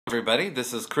Everybody,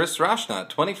 this is Chris Roshnut,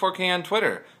 24K on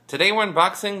Twitter. Today we're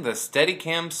unboxing the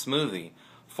Steadicam Smoothie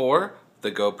for the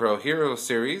GoPro Hero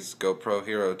series, GoPro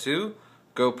Hero 2,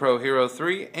 GoPro Hero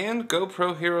 3, and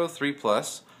GoPro Hero 3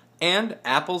 Plus, and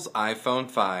Apple's iPhone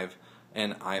 5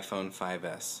 and iPhone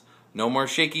 5S. No more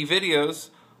shaky videos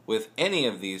with any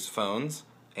of these phones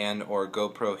and or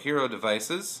GoPro Hero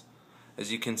devices.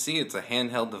 As you can see, it's a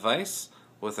handheld device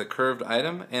with a curved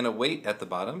item and a weight at the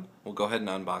bottom. We'll go ahead and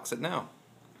unbox it now.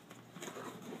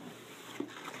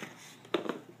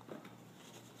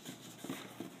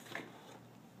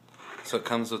 So it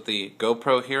comes with the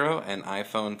GoPro Hero and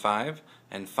iPhone 5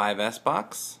 and 5S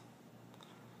box.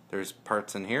 There's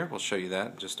parts in here. We'll show you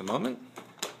that in just a moment.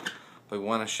 But we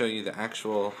want to show you the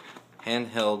actual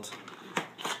handheld.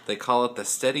 They call it the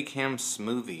Steadicam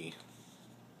Smoothie.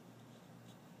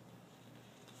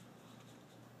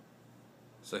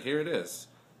 So here it is.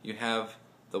 You have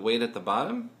the weight at the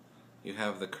bottom. You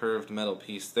have the curved metal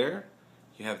piece there.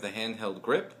 You have the handheld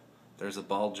grip. There's a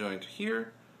ball joint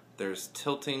here. There's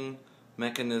tilting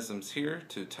mechanisms here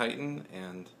to tighten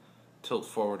and tilt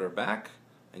forward or back,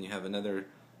 and you have another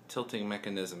tilting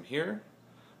mechanism here,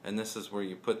 and this is where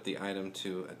you put the item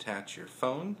to attach your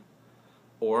phone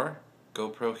or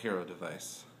GoPro Hero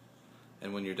device.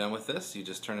 And when you're done with this, you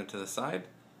just turn it to the side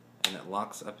and it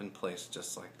locks up in place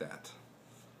just like that.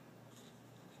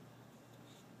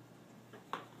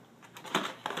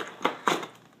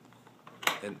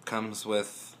 It comes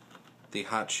with the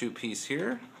hot shoe piece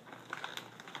here,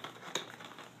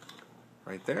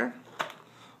 right there.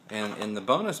 And in the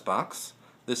bonus box,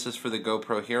 this is for the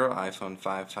GoPro Hero, iPhone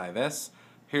 5, 5S,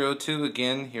 Hero 2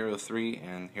 again, Hero 3,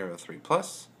 and Hero 3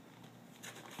 Plus.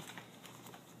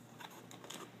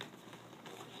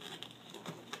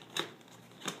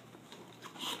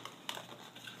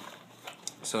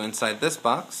 So inside this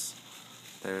box,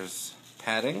 there's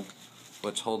padding,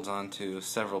 which holds on to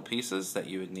several pieces that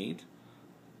you would need.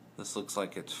 This looks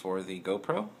like it's for the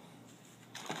GoPro.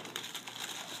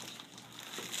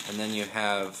 And then you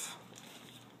have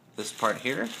this part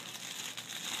here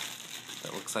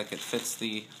that looks like it fits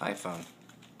the iPhone.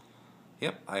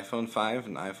 Yep, iPhone 5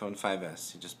 and iPhone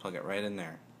 5S. You just plug it right in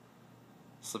there.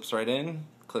 Slips right in,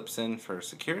 clips in for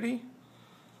security.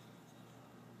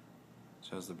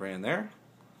 Shows the brand there.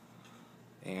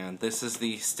 And this is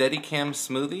the Steadicam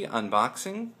Smoothie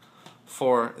unboxing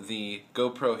for the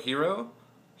GoPro Hero,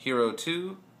 Hero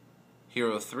 2,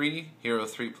 Hero 3, Hero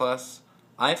 3 Plus,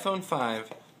 iPhone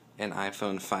 5, and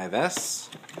iPhone 5S.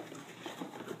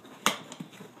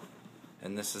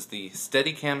 And this is the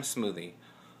Steadicam Smoothie.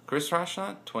 Chris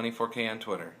Roshnut, 24K on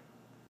Twitter.